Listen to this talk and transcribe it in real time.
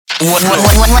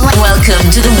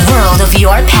Welcome to the world of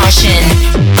your passion.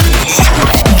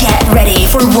 Get ready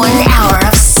for 1 hour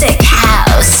of sick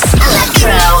house,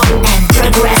 electro, and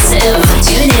progressive.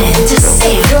 Tune in to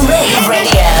Save the Rave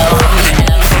Radio.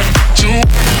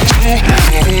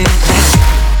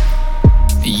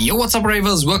 Yo, what's up,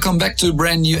 ravers? Welcome back to a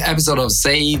brand new episode of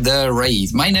Save the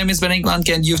Rave. My name is Ben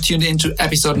Blanke and you've tuned into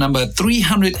episode number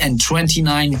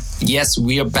 329. Yes,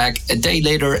 we are back a day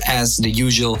later as the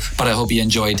usual, but I hope you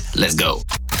enjoyed. Let's go.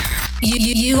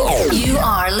 You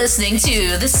are listening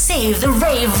to the Save the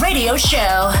Rave Radio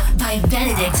Show by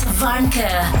Benedict Varnke.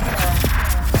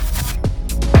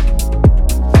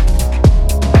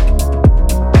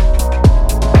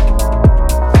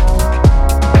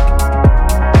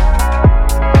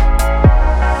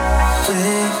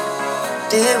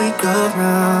 Did we go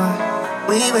wrong?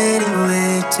 We waited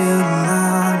way too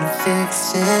long to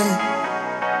fix it.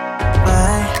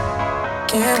 Why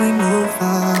can't we move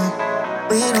on?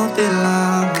 We don't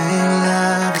belong when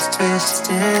love is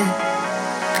twisted.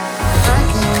 Why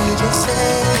can't we just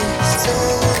say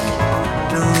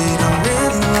no, we don't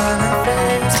really wanna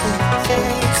face it.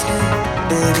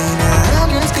 Baby, now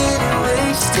I'm just getting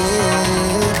wasted.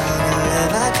 All the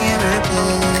love I can't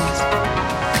replace,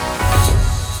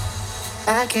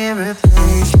 I can't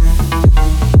replace you.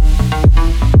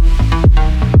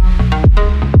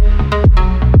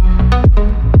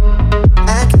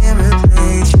 I can't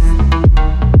replace you.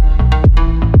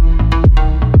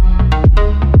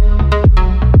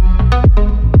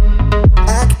 I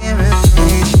can't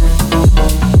replace you.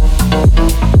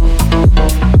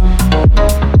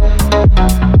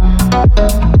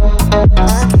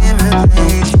 I can't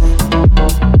replace you.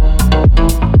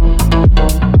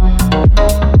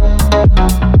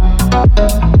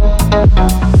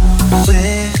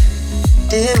 Where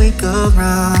did we go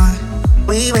wrong?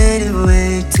 We waited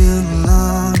way too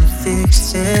long to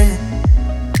fix it.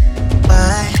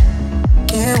 Why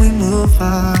can't we move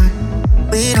on?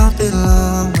 We don't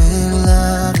belong when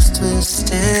love is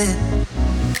twisted.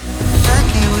 Why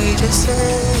can't we just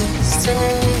say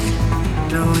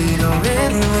no, we don't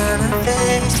really wanna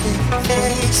face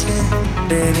it.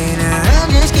 Baby, now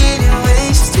I'm just getting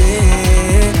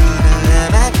wasted. All the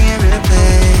love I can't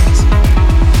replace,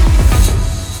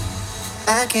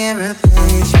 I can't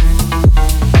replace you.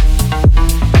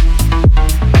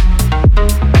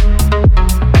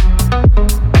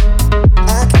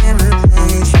 I can't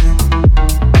replace you.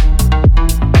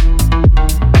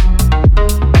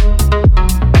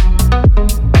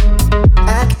 I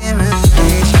can't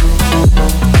replace you.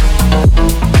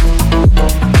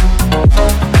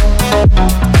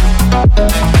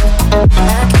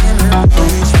 I can't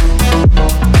replace you.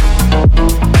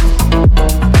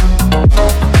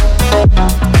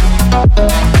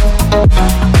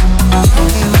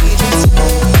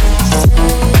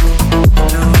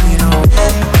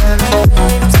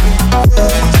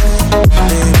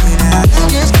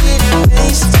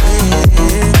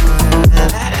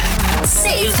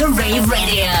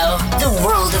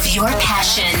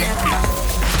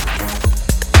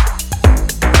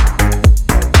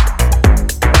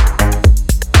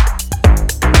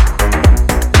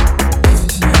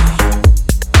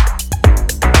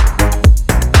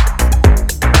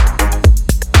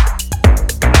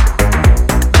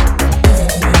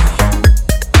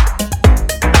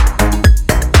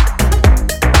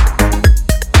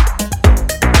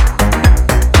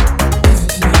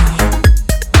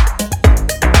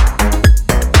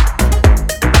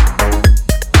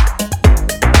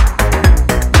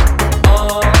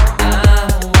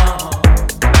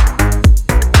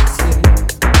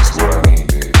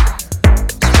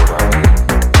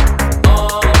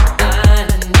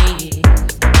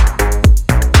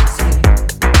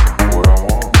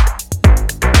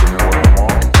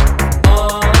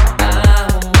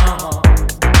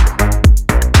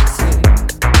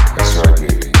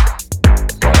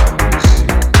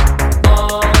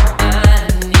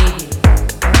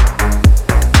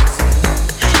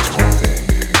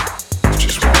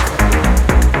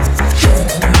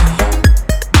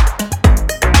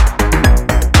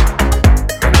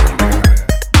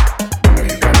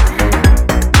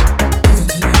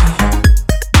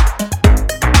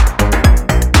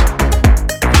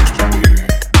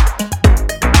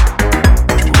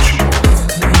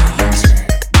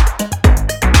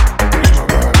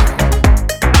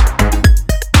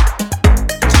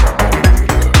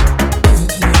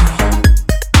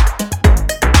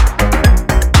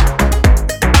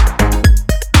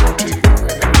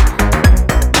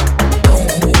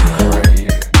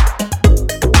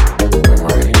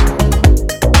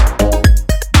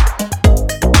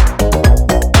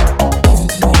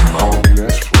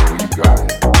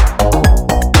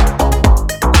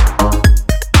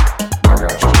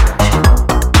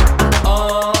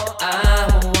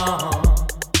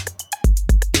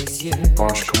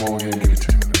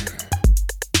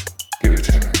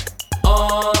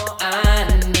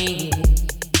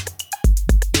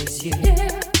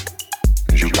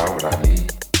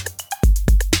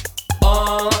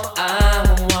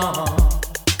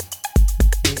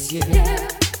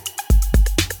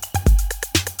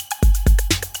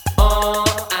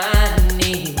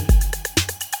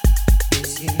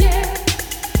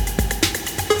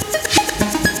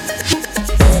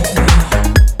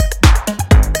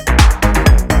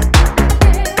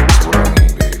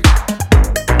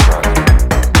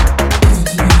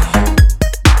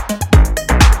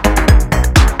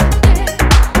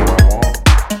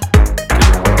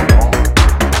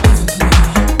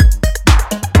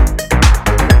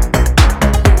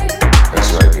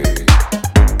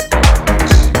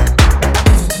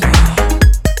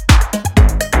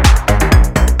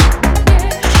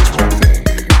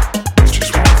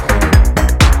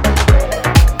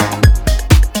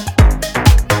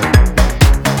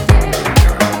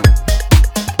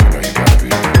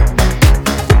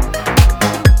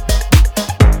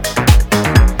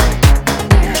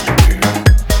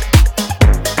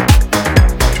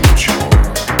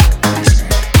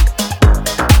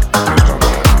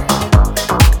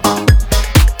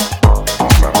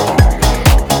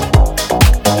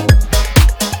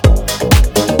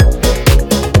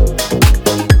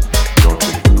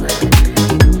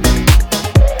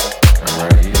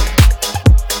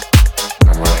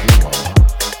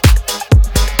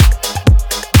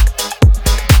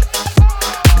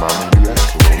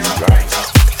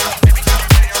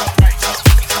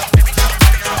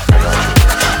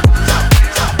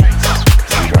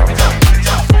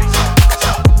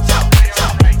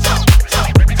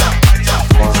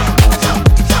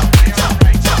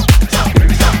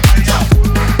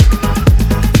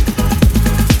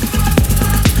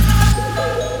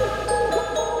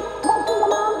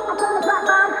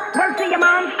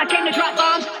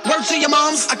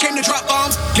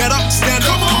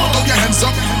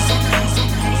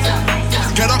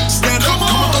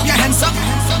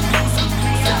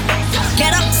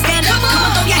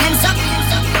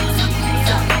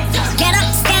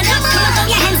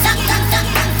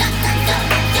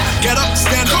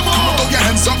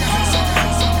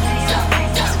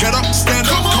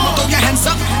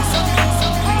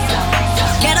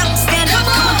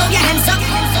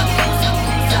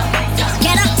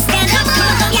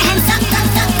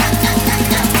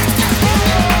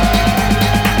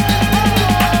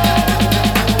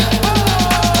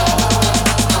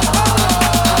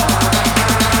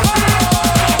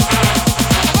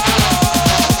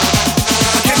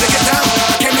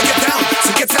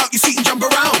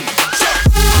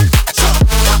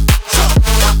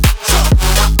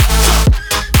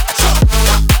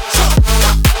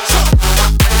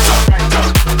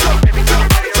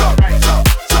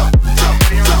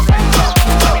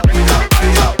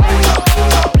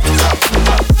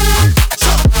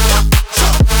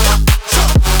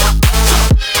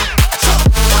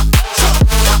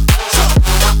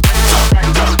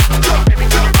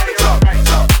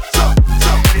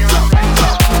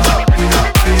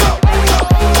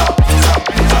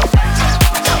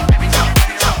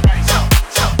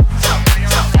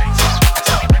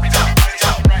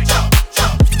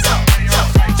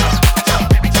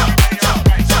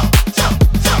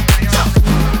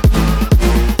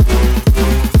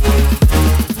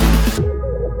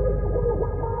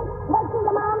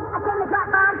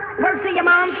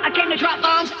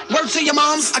 to your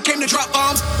moms. I came to drop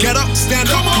bombs. Get up, stand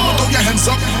up, come on, throw your hands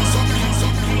up.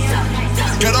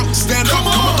 Get up, stand up, come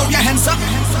on, throw your hands up.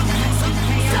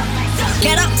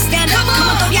 Get up, stand up, come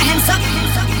on, throw your hands up.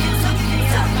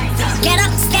 Get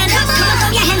up, stand up, come on,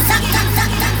 throw your hands up.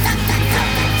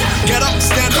 Get up,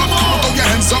 stand up, come on, throw your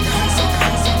hands up.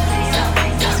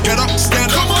 Get up,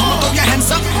 stand up, come on, throw your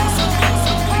hands up.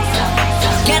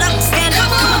 Get up, stand up,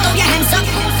 come on, throw your hands up.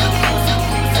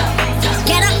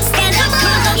 Get up, stand up,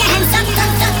 come on, throw your hands up.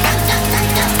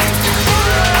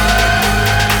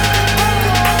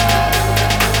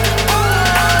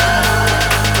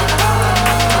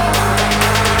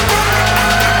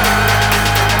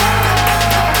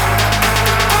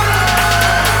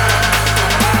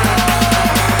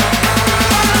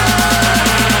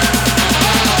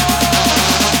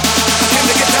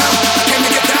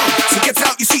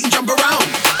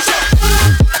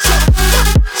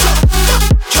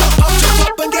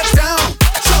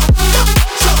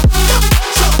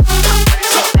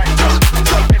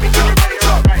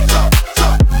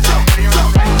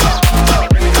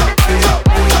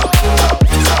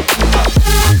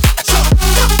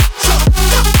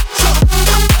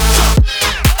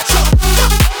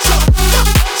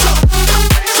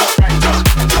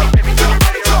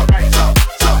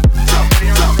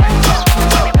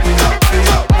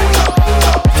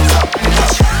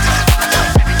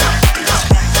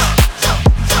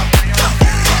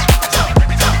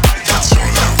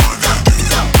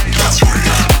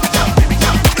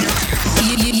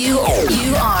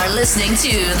 Listening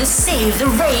to the Save the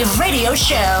Rave radio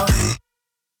show.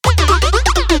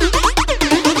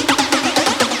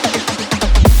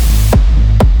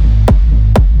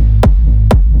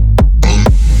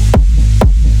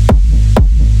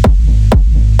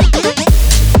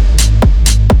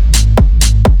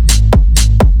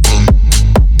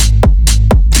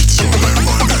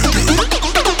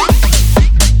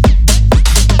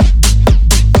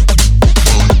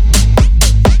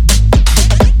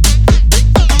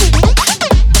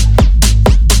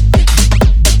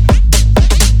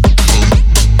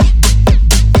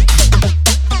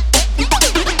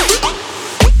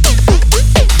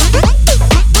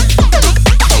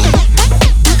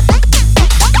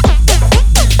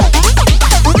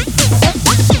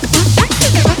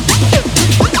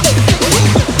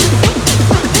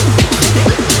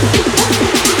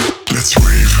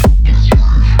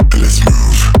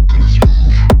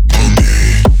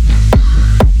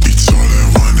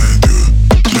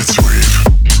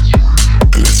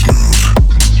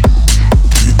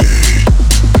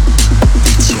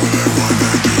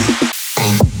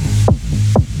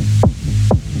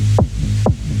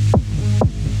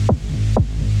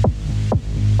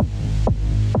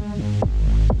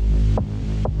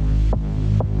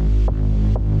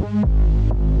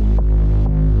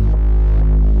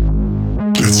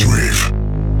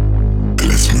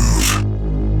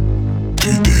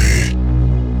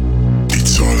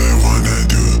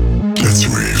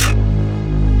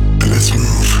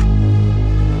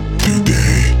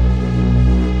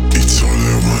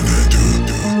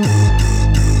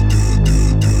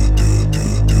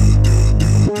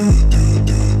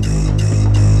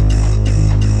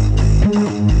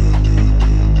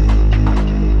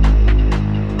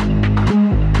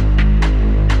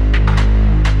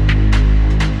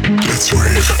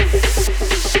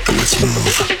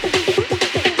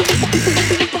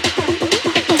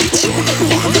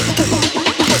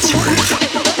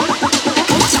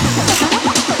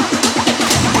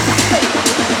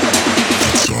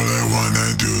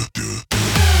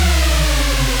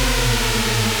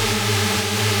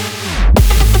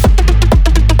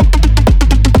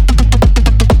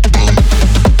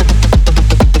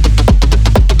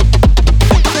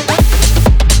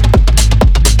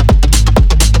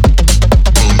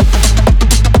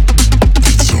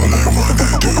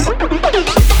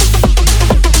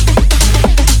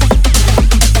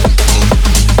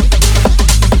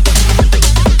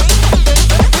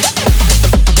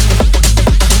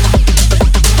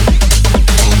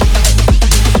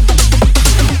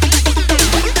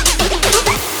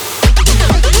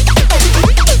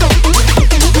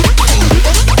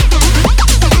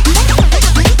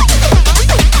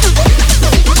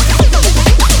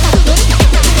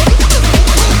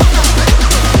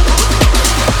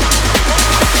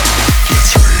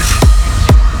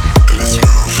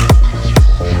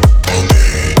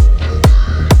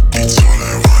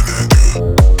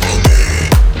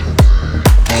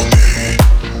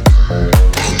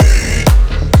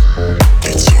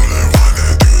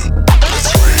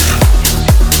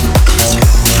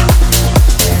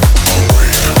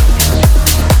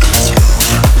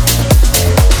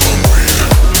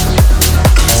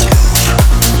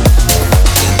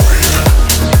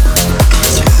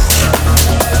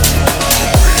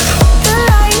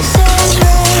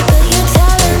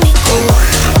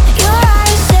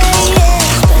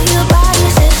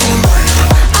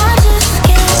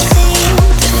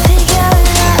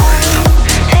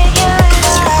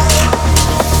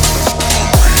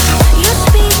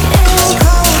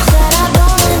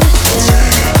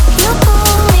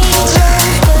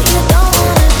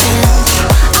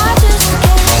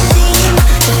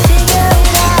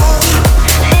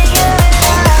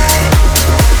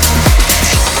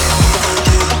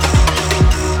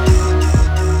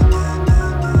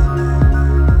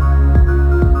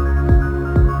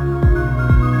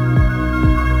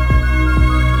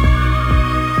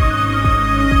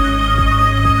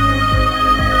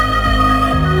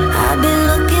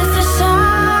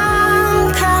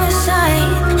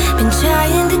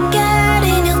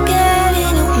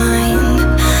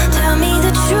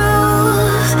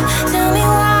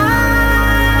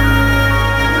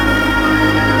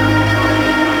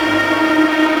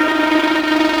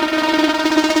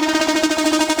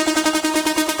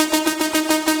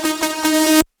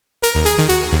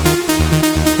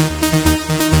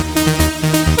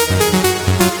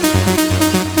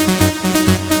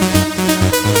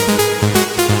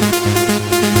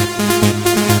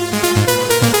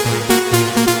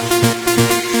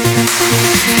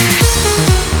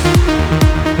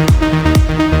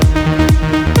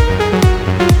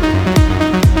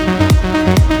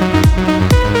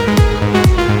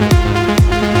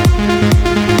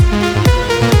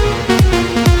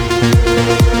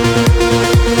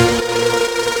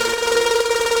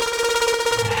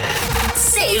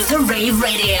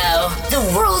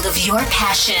 your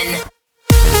passion.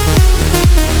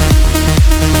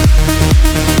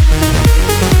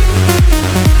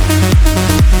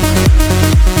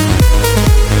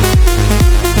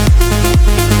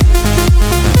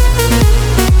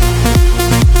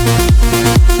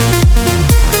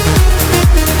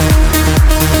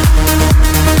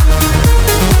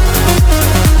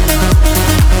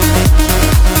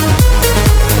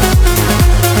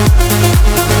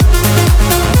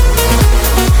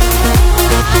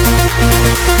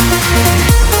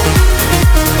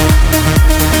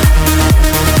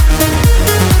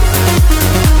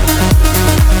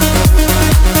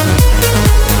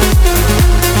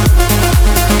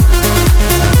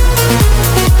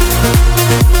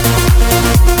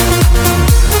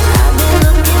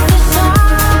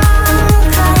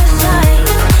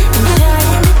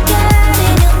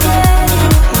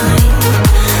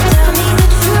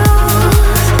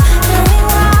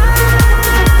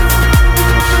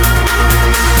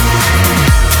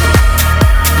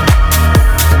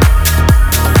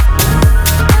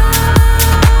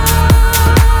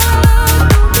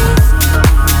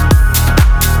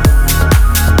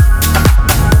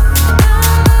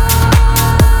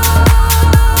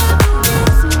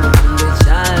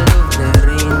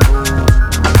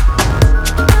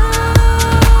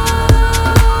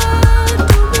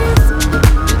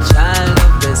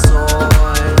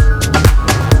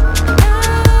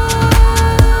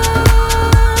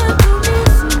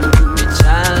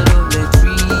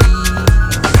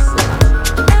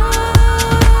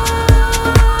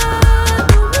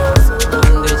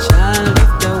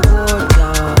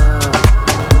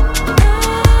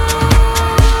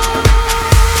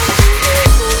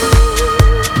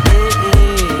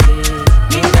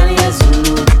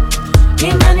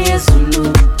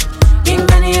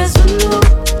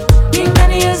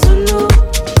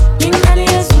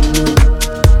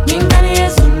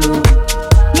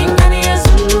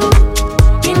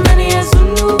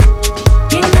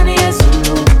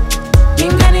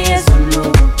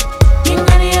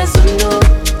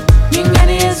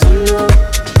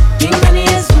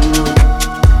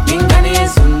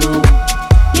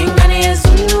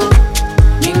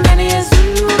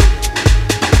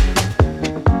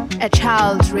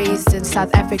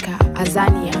 South Africa,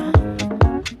 Azania.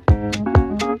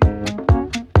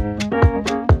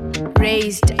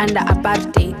 Raised under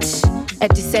apartheid, a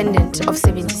descendant of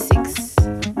 76.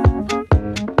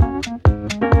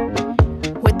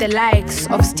 With the likes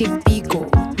of Steve Biko,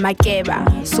 Makeba,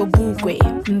 Sobukwe,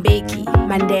 Mbeki,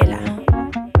 Mandela.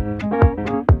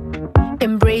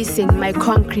 Embracing my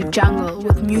concrete jungle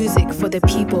with music for the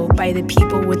people, by the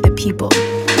people, with the people.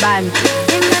 Bantu.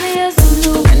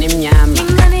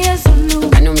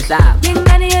 Anomhlaba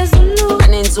anensundu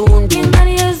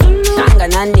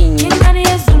hlangana nini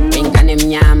ingane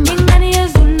emnyama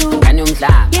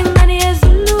anomhlaba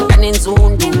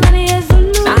anensundu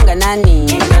hlangana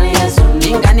nini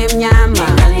ingane emnyama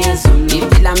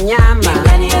iphila mnyama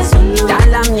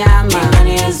dala mnyama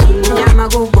mnyama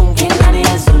kubomvu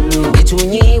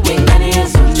ngithunyiwe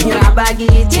thunywa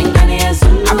abakithi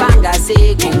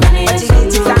abangasekho bathi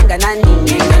kithi hlangana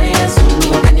nini ingane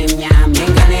emnyama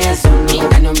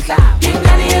ingane omhlaba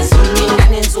ingane ensundu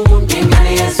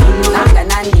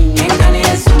hlangana nini ingane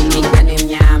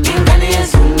emnyama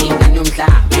ingane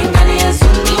omhlaba ingane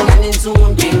ensundu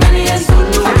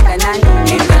hlangana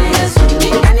nini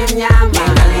ingane emnyama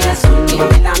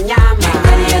iphila mnyama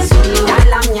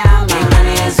dala mnyama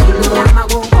mnyama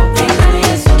kubomvu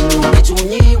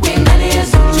ngithunyiwe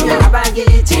thunywa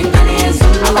abakithi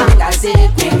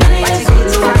abangasekho bathi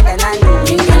kithi hlangana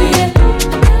nini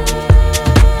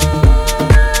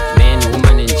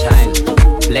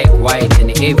black, white,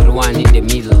 and everyone in the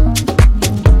middle.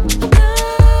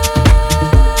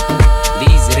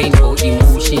 These rainbow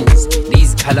emotions,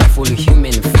 these colorful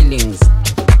human feelings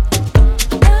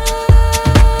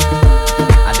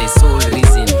are the sole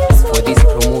reason for this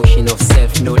promotion of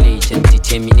self-knowledge and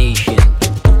determination.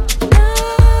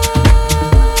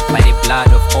 By the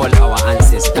blood of all our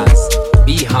ancestors,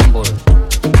 be humble,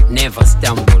 never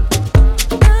stumble.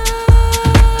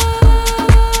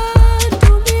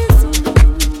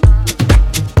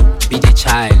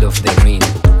 Child of the rain.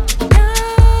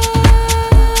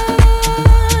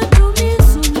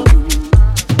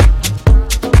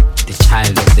 The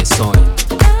child of the soil.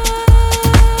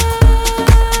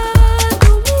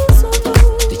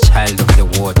 The child of the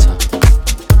water.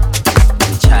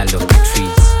 The child of the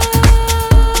trees.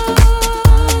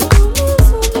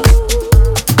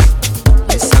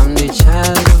 Yes, I'm the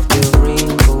child of the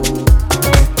rainbow.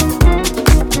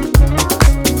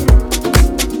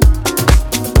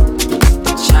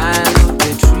 Child of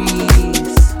the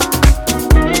trees.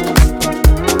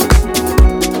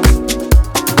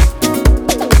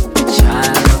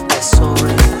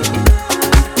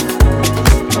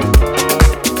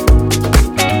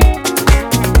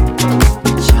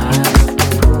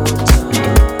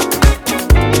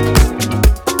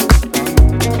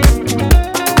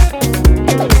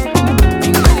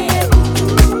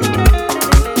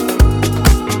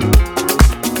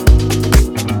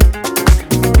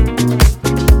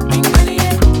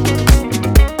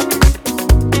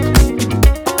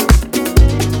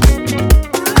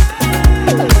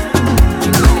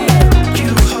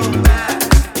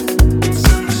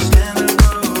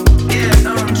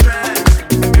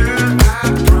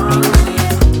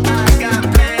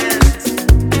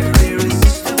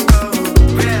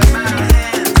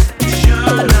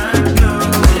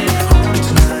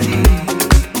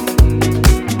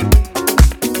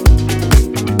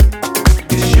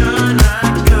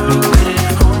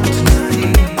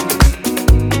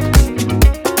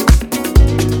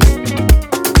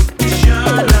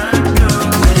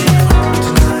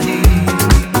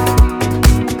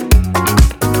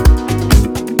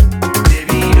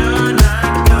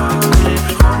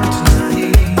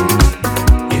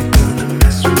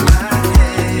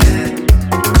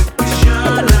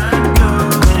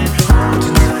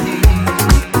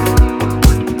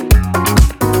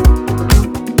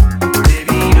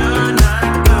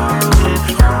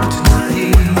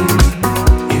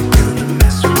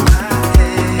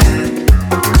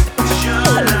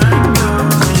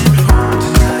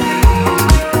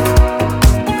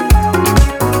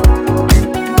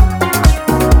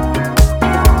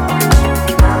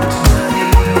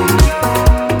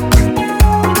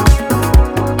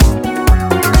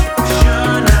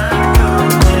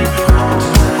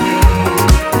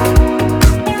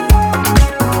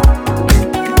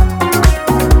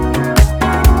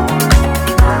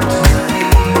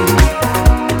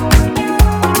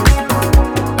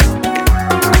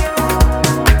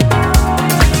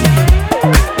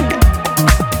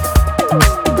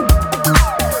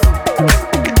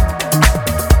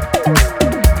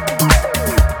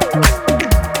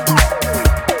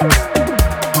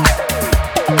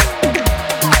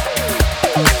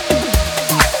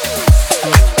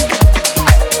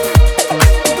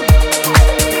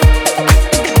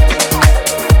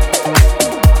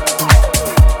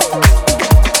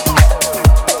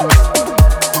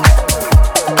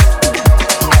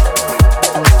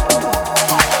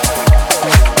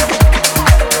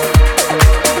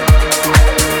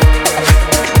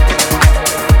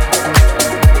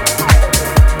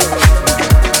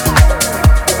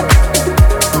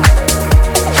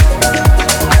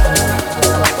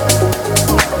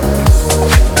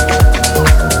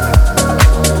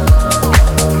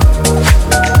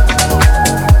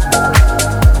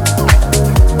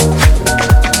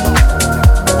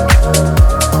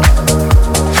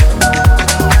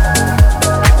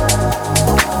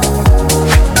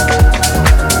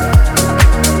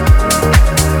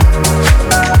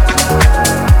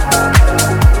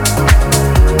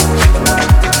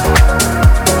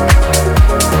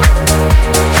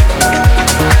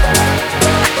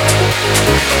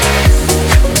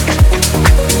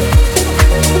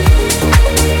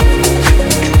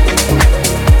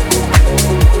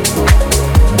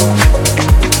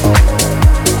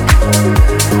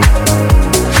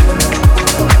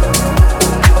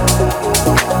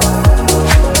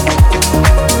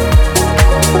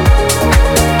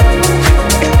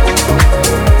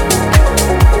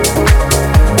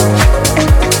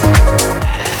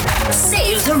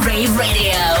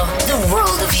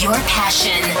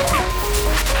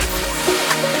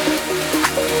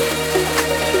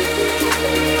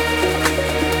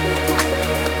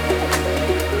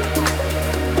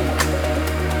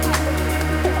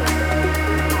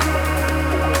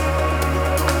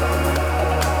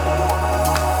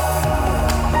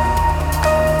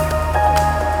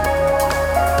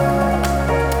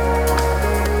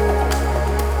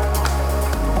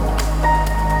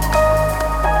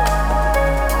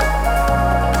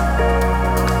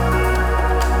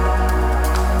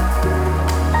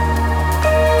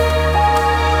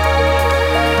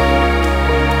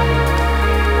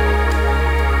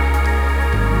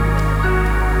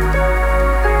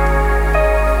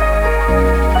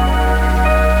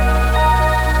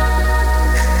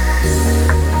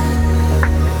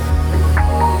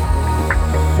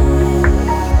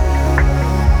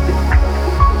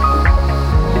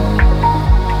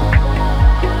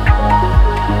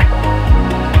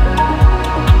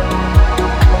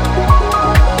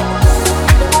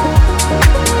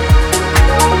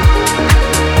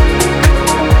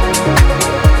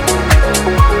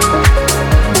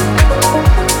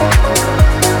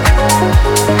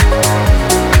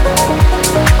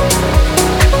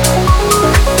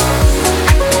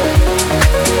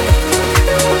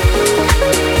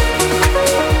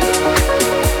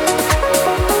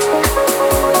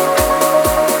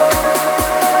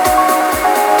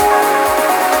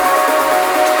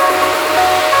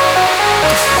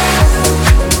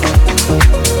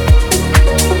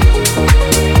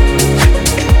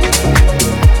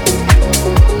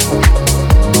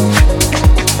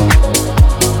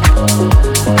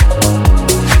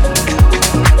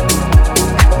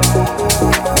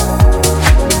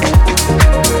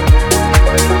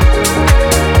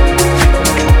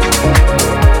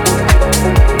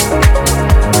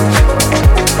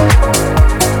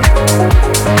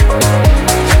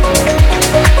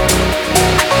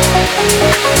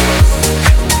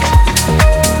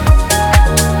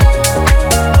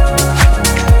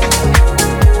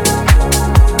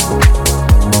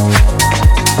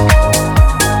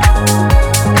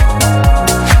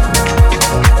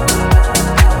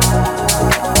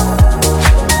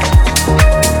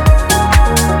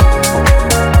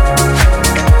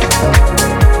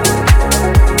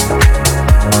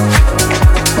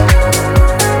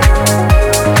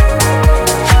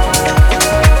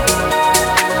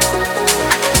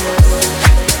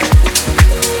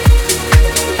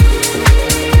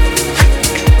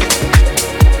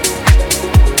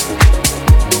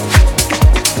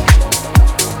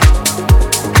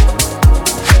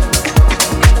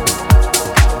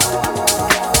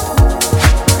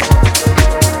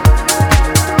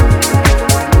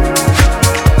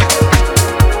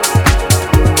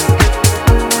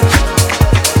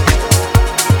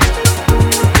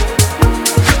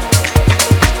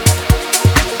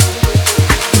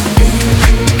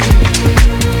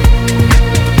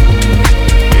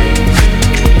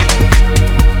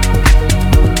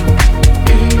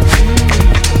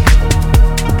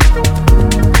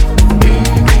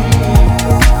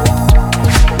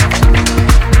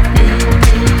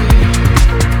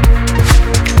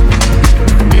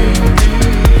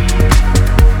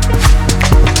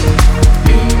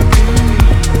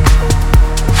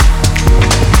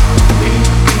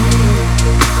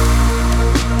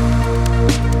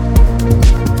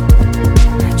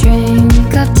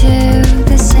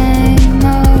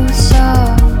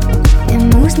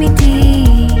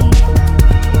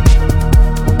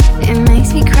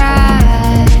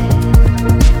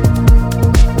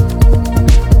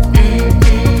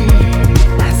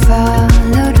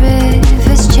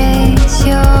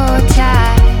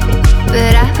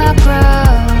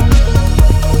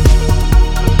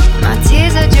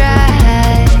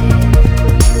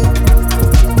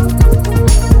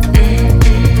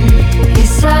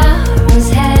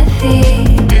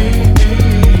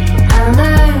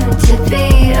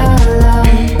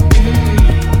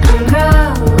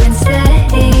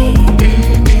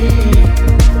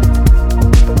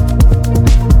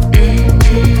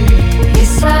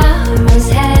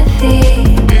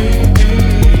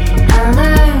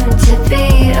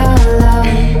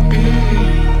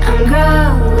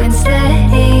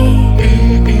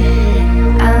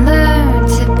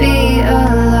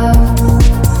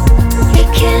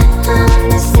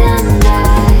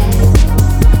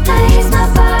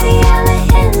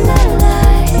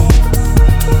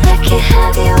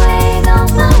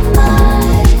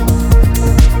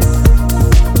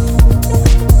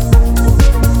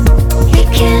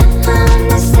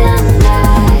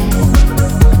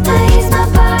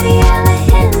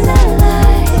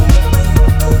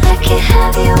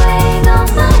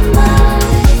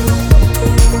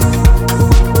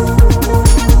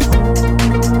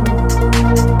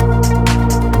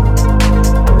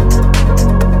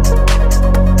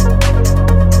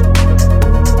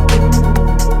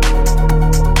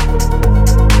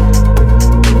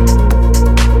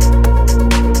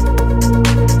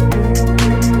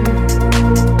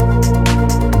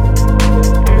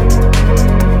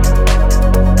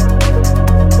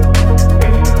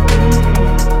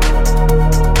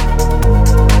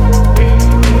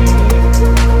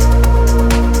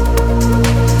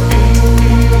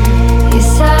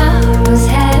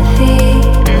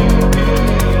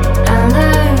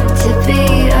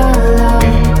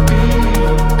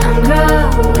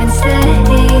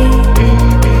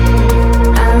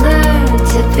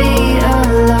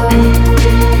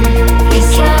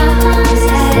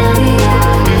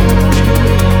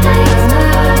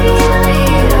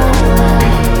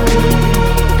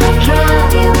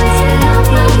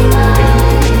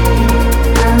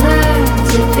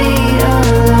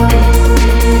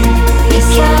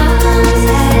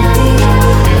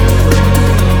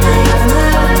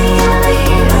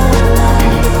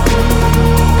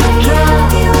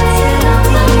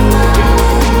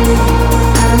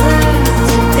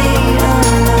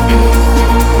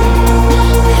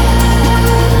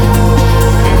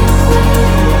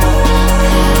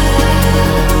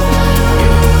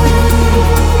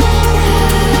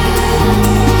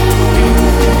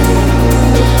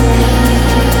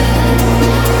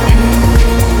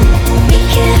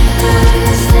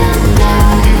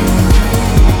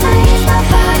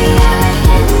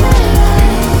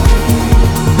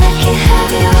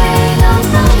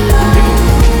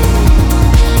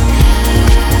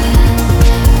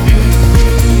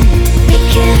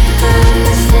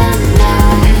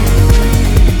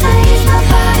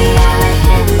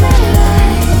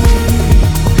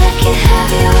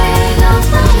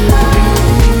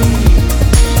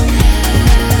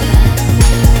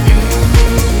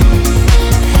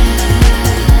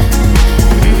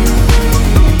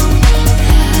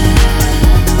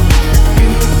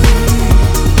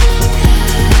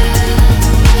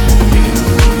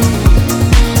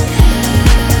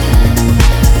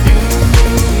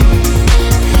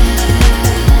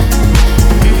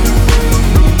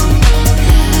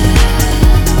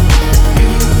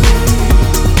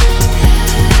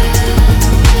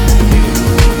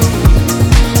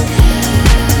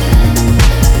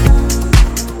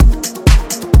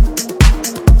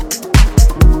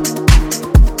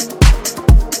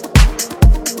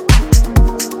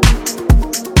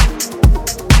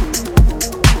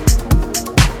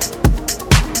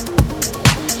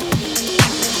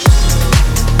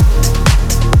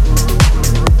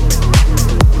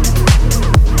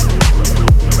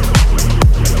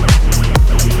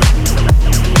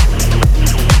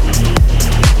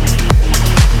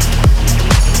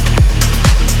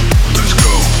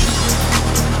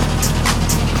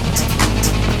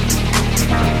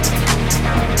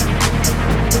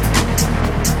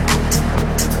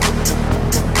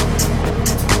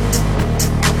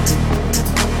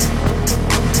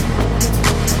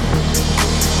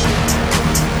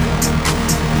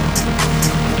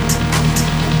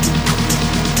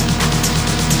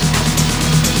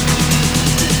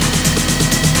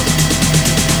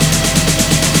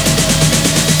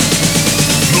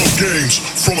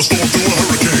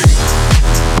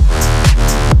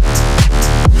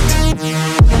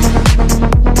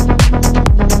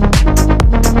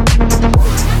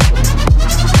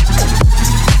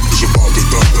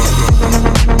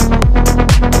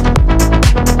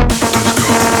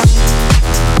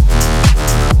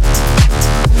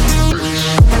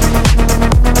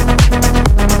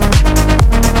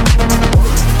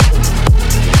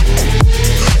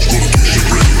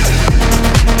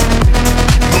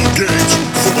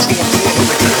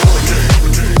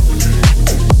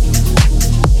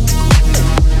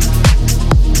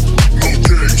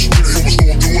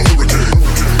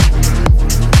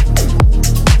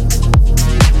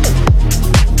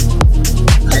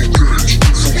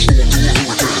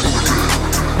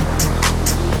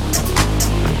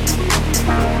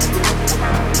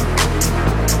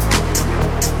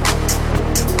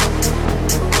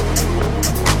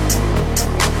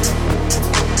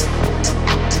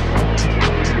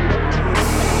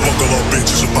 Buckle up, bitch,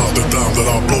 it's about the time that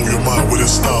I'll blow your mind with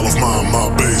this style of mine,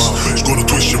 my bass. It's gonna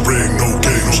twist your brain, no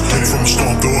games. From a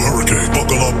storm to a hurricane.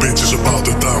 Buckle up, bitch, it's about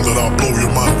the time that I'll blow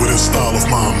your mind with this style of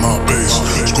mine, my bass.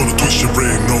 It's gonna twist your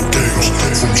brain, no games.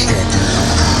 From a storm to a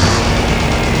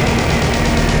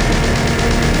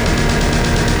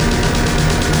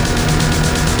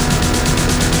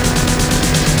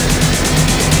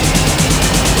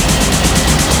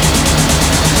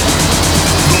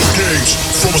hurricane.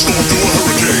 From a storm to a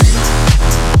hurricane.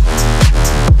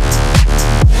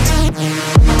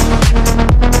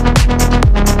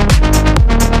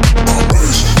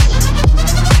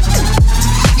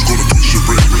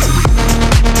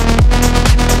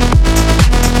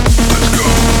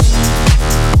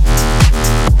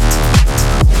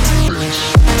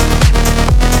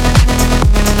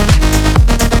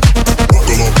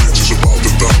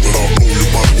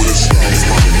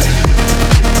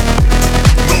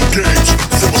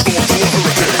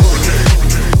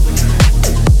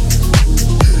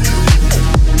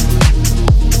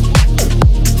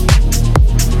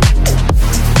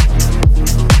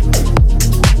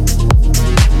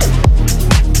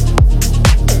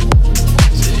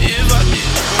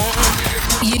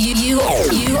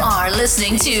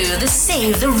 Listening to the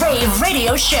Save the Rave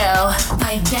radio show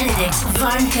by Benedict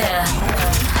Varnke.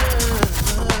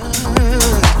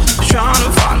 Trying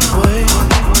to find a way,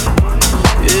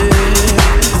 yeah,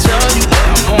 tell you that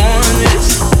I'm on this,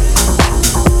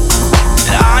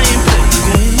 that I ain't playing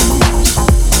games.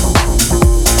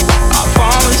 I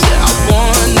promise that I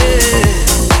want it.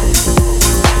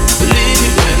 Believe me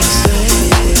when I say,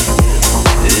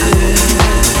 yeah.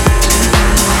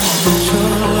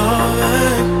 Your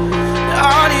loving, I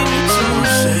need you to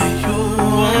say you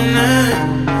want it.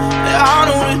 I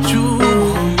know that you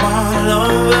want my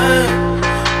loving.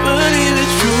 Believe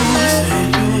that you say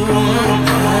you want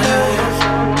it.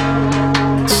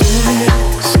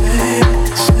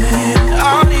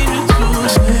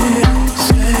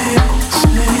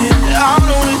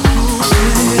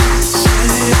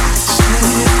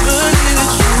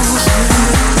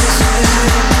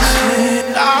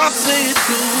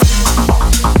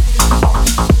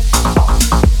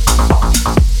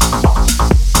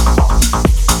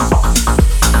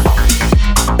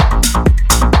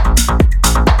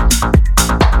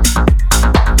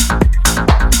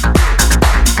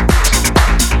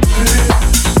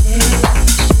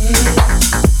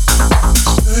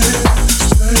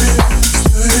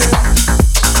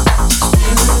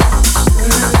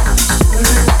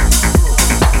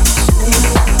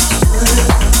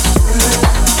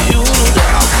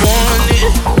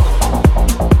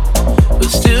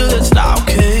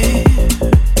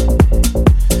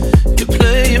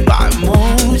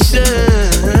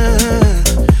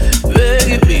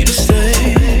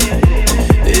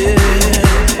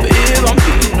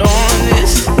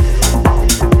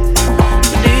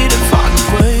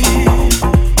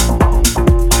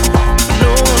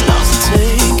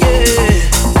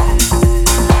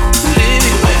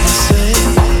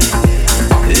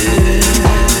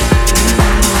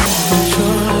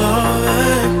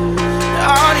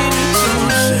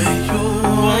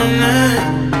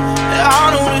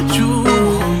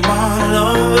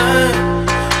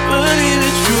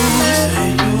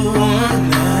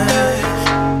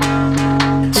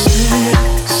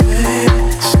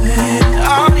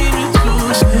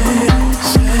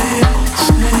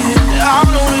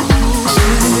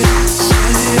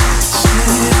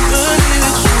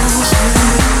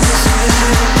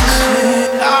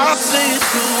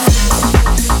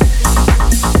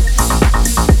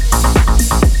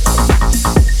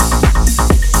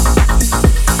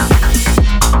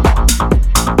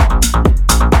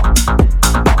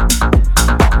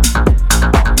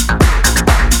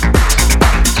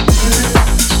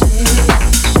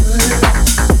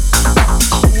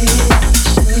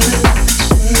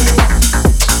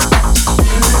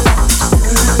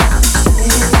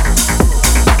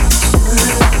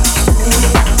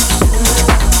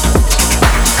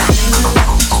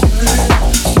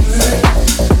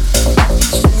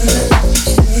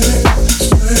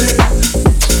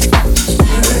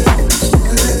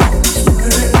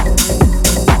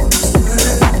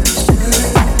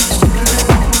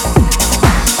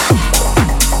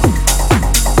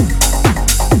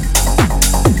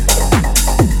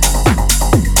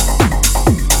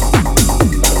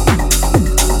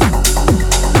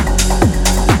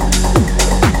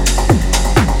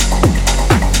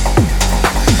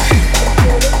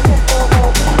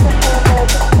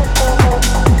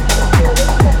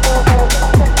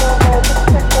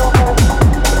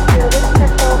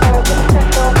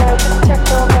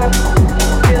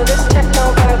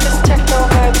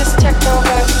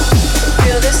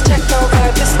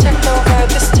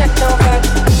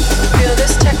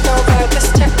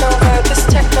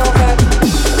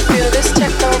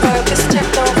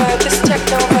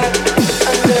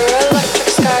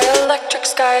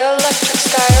 electric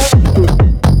style.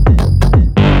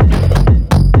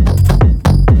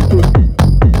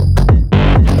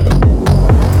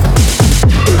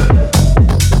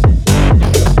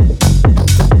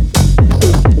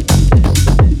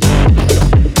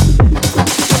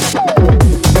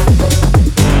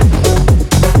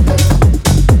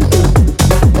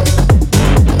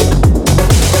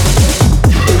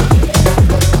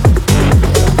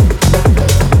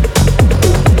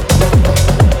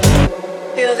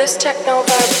 Feel this techno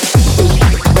vibe.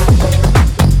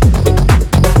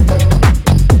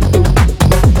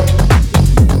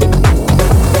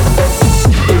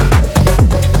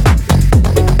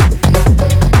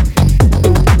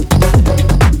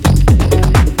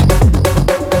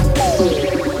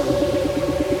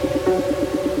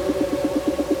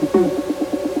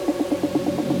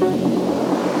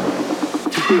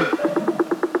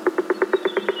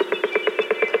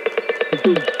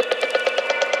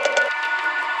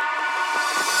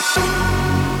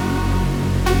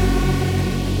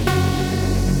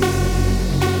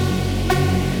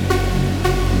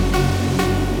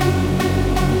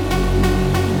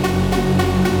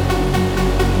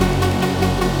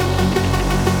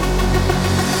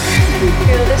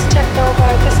 Feel this techno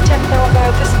vibe, this techno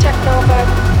vibe, this techno vibe.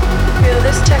 Feel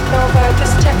this techno vibe,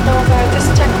 this techno vibe, this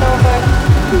techno vibe.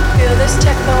 Feel this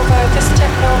techno vibe, this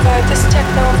techno vibe, this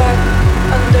techno vibe.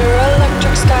 Under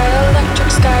electric sky, electric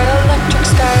sky, electric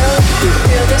sky.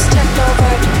 Feel this techno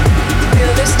vibe.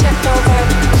 Feel this techno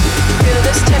vibe. Feel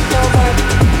this techno vibe.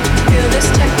 Feel this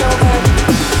techno vibe.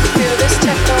 Feel this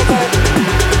techno vibe.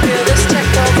 Feel this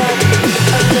techno vibe.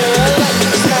 Under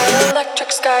electric sky,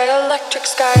 electric sky, electric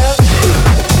sky.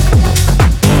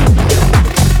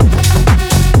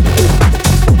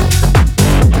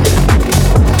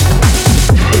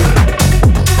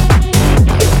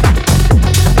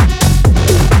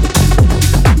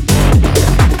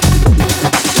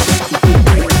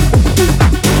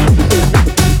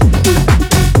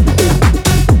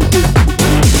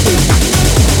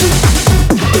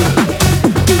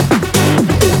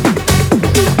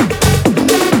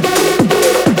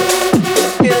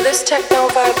 Feel this techno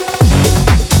vibe.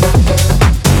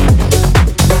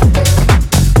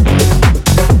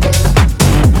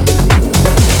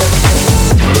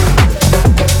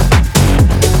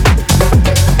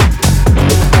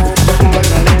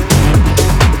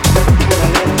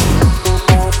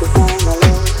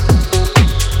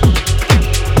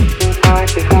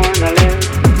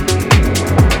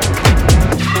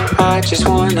 I just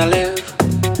wanna live.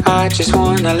 I just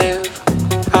wanna live.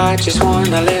 I just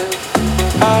wanna live.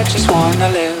 I just wanna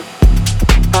live.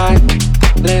 I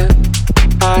live.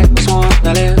 I just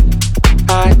wanna live.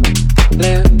 I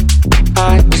live.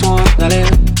 I just wanna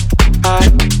live. I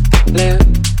live.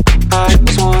 I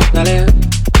just wanna live.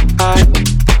 I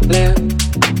live.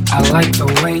 I like the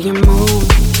way you move.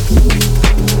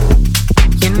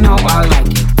 You know I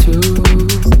like it too.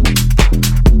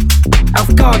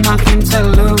 I've got nothing to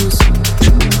lose,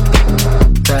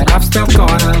 but I've still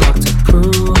got a lot to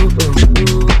prove.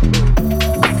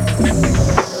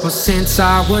 Well, since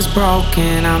I was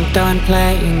broken, I'm done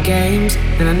playing games,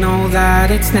 and I know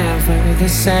that it's never the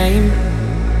same.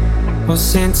 Well,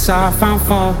 since I found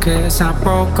focus, I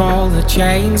broke all the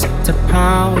chains to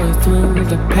power through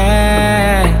the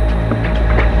pain.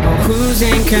 Oh, who's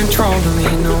in control of me?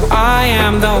 No, I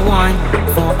am the one.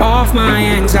 For off my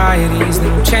anxieties,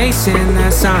 now chasing the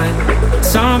sun.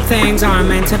 Some things aren't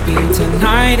meant to be.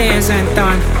 Tonight isn't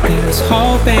done. There's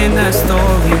hope in the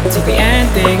story till the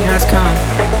ending has come.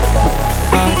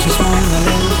 I just wanna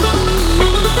live.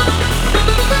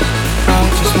 I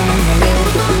just wanna live.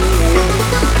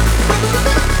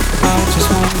 I just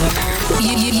wanna live.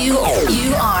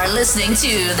 You are listening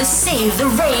to the Save the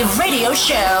Rave radio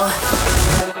show.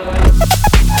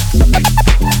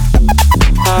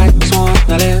 I just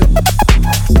wanna live.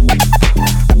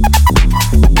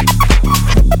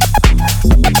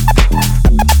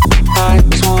 I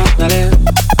just wanna live.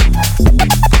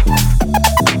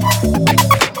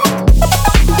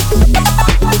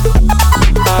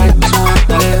 I just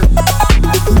wanna live.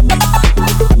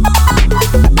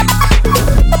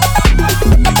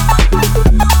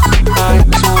 I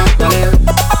just wanna live.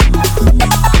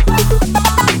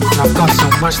 I've got so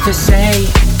much to say.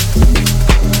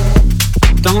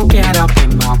 Don't get up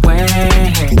in my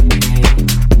way.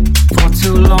 For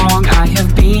too long I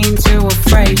have been too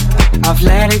afraid. I've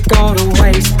let it go to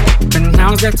waste, but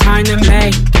now's the time to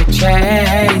make a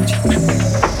change.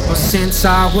 Well, since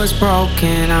I was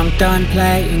broken, I'm done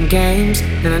playing games,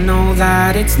 and I know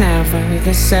that it's never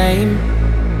the same.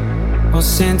 Well,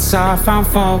 since I found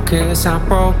focus, I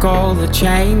broke all the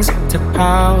chains to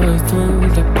power through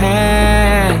the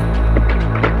pain.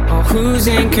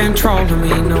 losing control of me.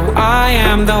 No, I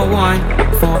am the one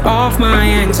for off my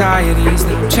anxieties.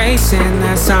 Now I'm chasing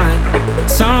the sun.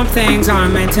 Some things are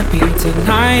meant to be.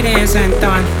 Tonight isn't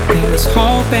done. There's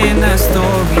hope in the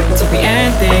story till the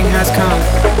ending has come.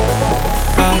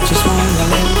 I just wanna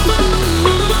live.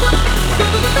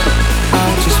 I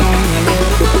just wanna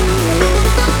live.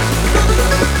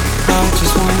 I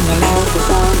just wanna live.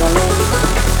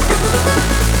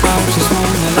 I just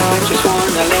wanna live. Just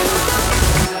wanna live.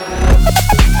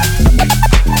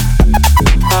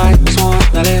 I just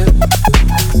wanna live.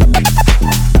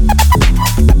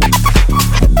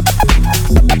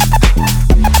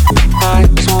 I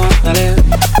just wanna live.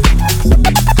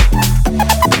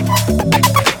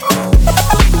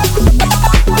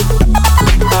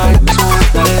 I just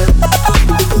wanna live.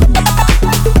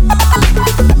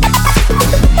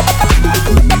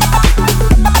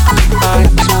 I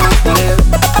just wanna live.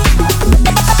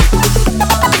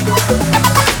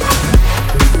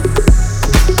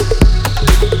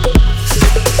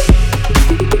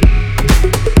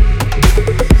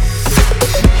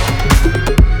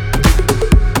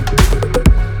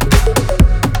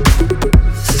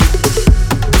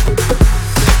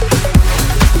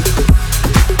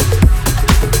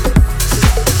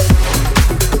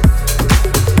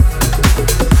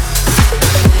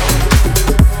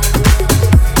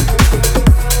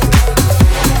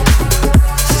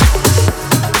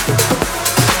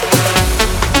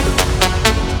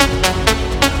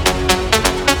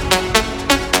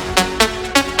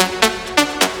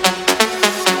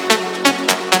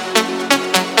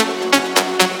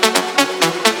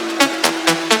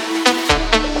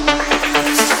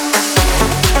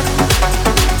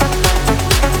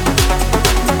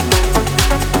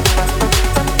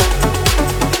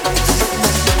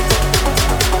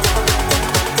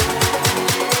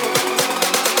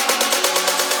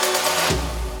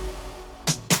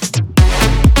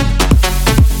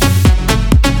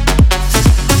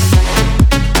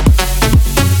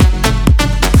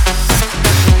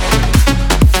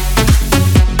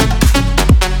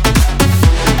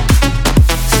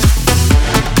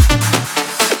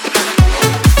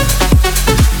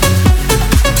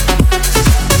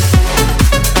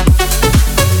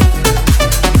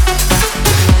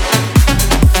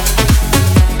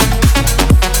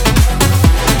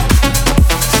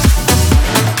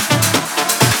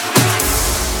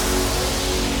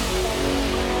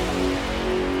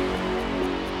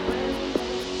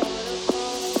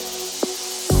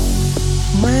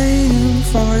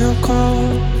 for your call.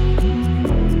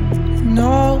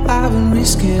 No, I would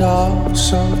risk it all.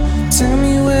 So tell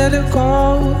me where to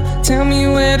go. Tell me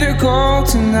where to go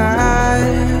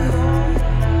tonight.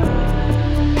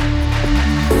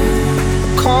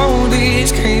 Cold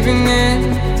is caving in.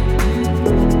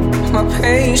 My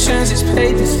patience is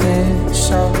paper thin.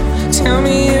 So tell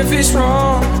me if it's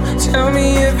wrong. Tell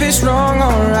me if it's wrong,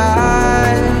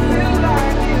 alright.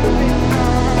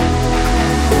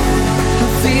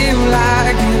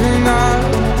 Like giving up.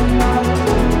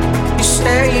 You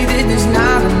say that there's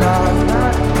not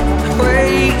enough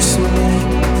ways for me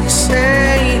to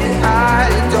say that I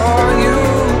adore you.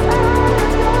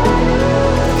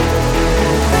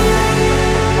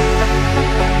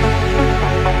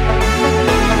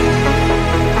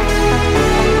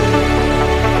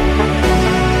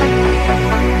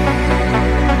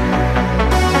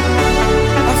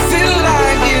 I feel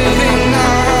like giving up.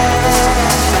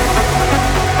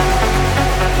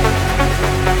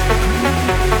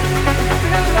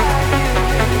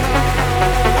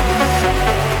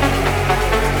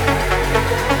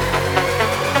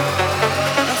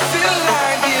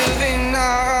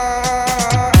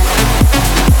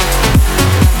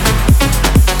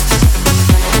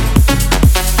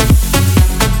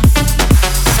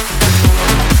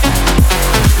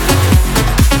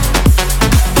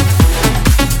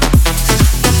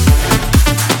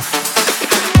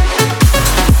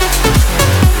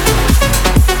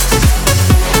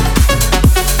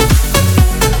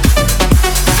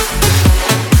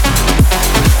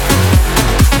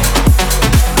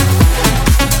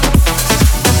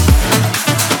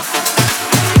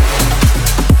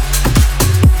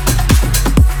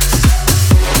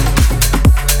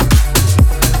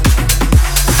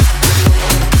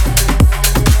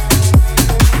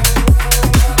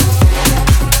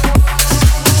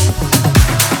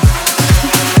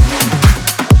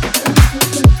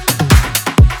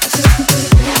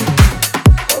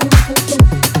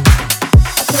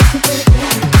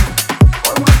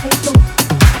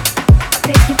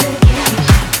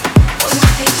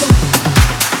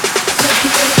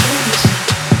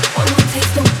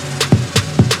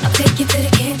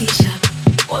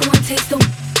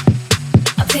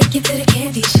 Take you to the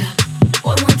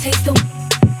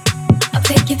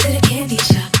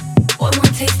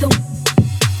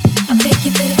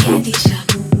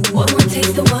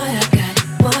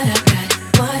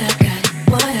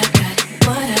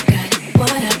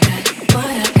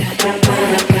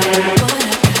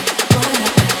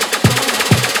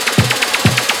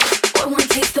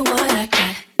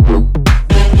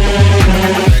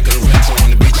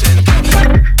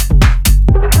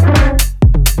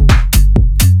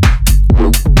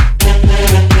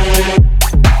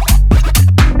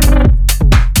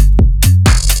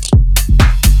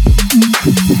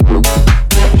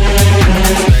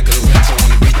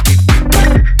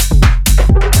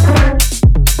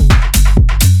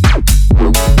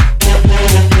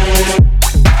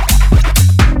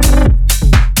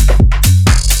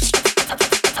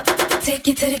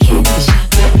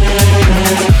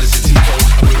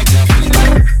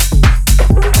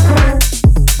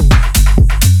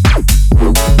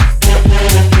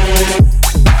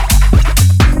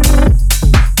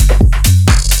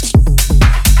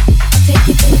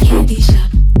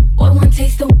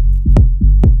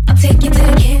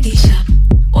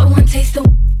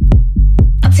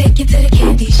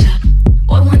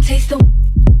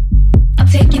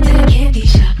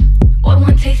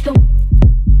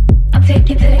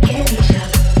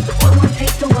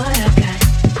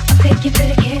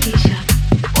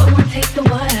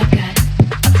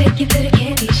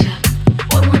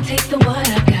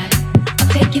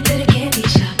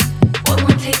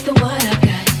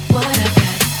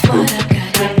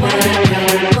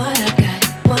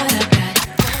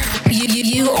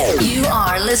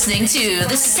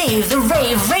Save the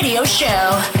Rave radio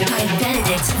show by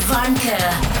Benedict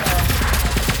Varnke.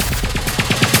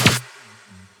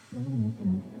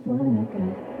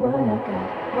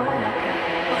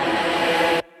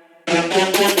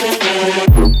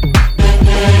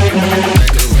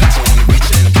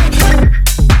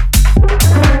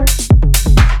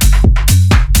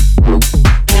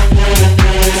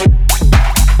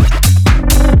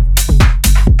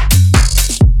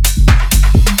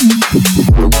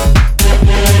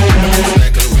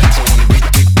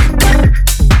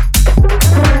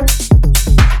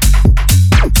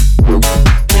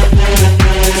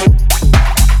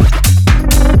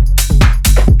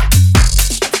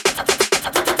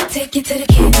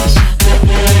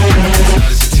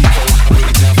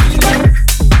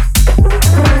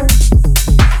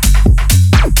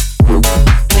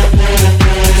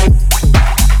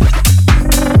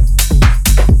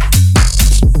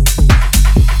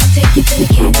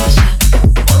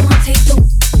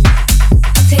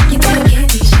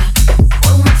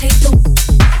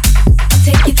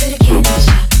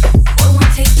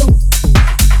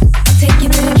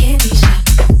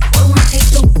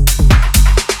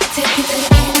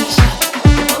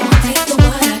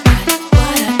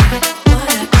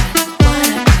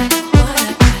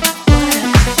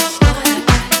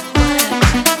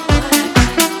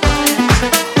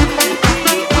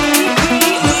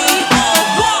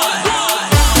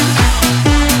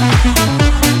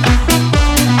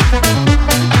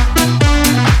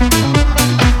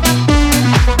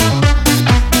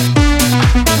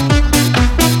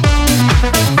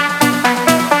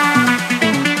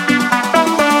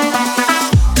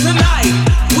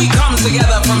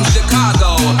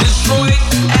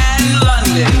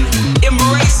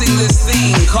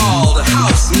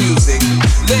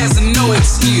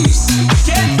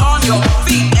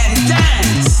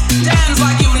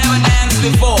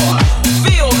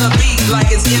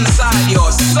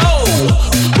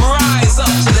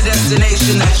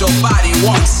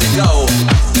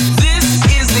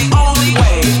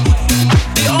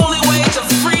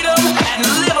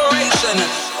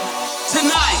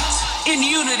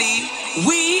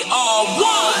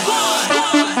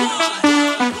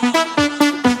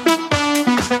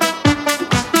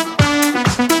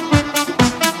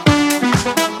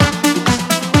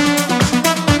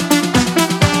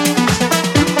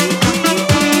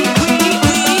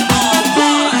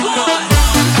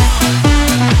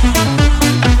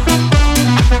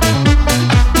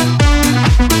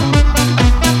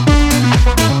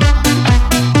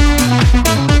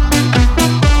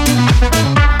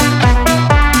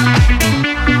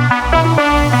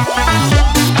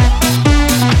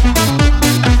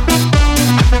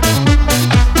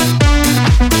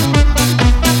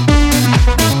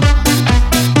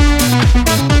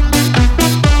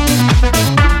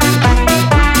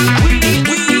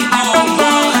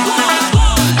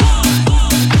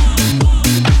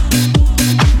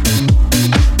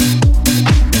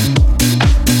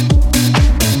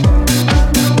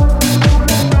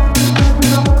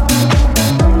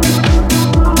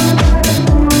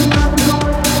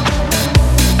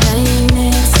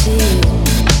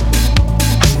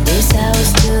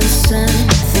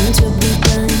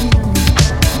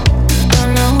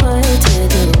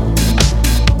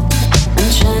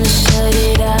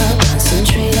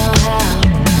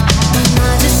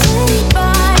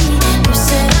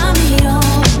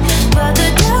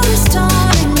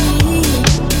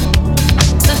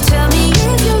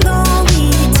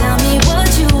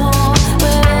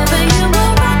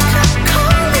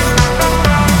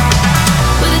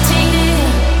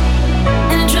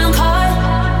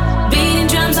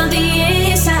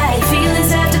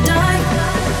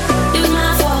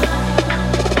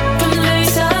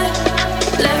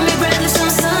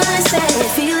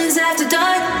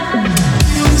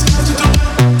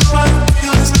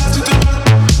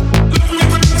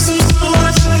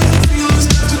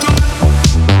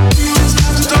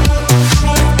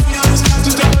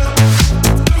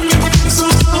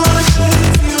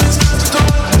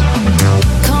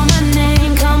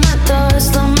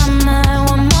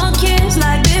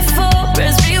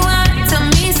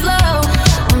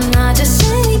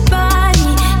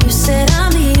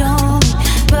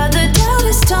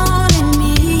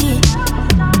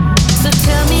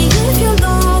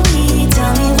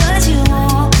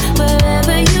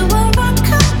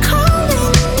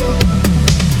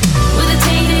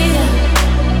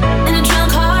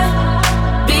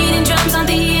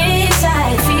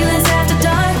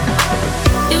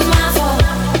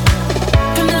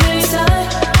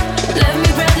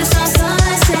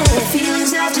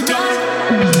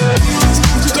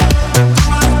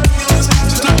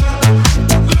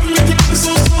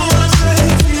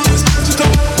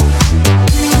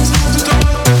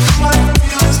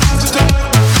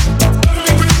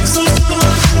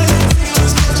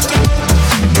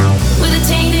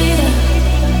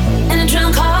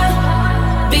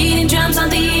 beating drums on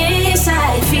the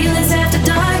inside. Feelings after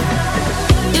dark.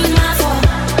 It was my fault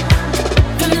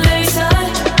from the very start.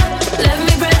 Left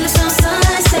me breathless on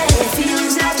sunset.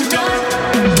 Feelings after dark.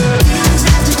 Feelings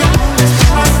after dark.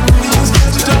 Feelings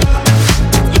after dark.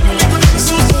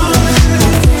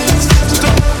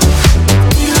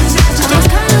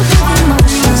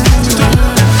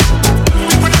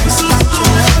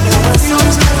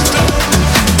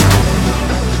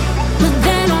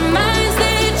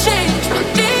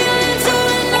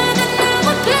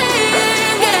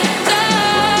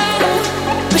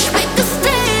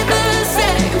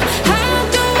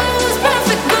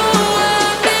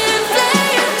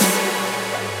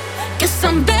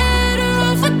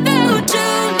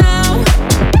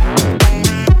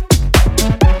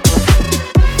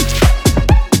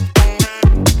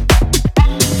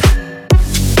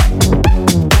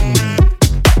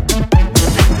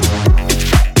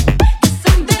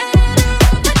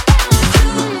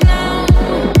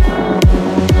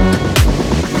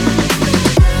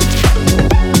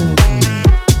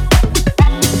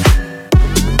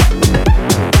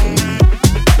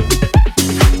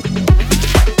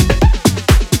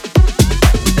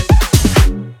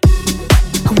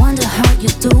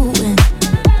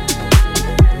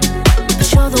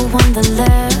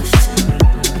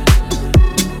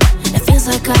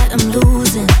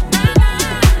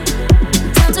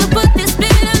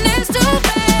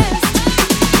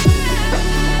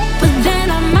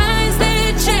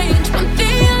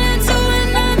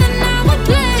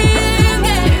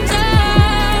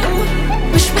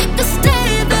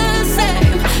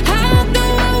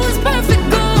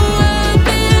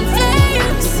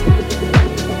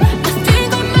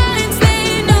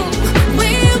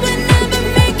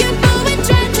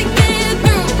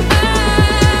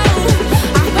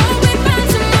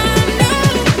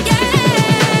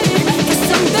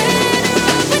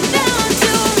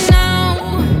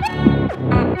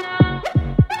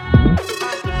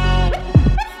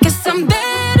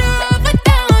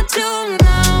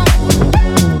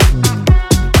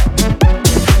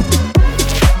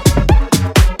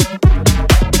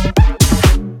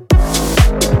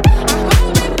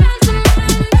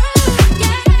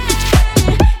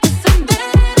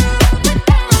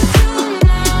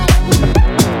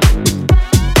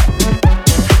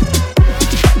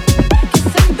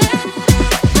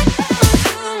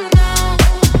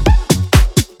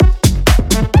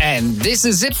 This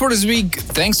is it for this week.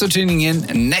 Thanks for tuning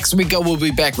in. Next week I will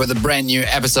be back with a brand new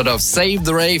episode of Save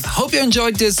the Rave. Hope you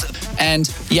enjoyed this. And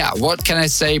yeah, what can I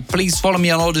say? Please follow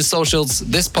me on all the socials.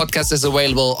 This podcast is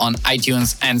available on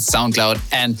iTunes and SoundCloud.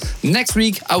 And next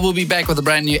week I will be back with a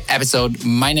brand new episode.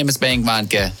 My name is Bengt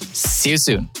Warnke. See you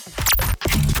soon.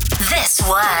 This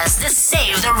was the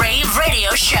Save the Rave radio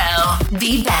show.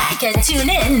 Be back and tune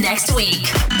in next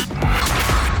week.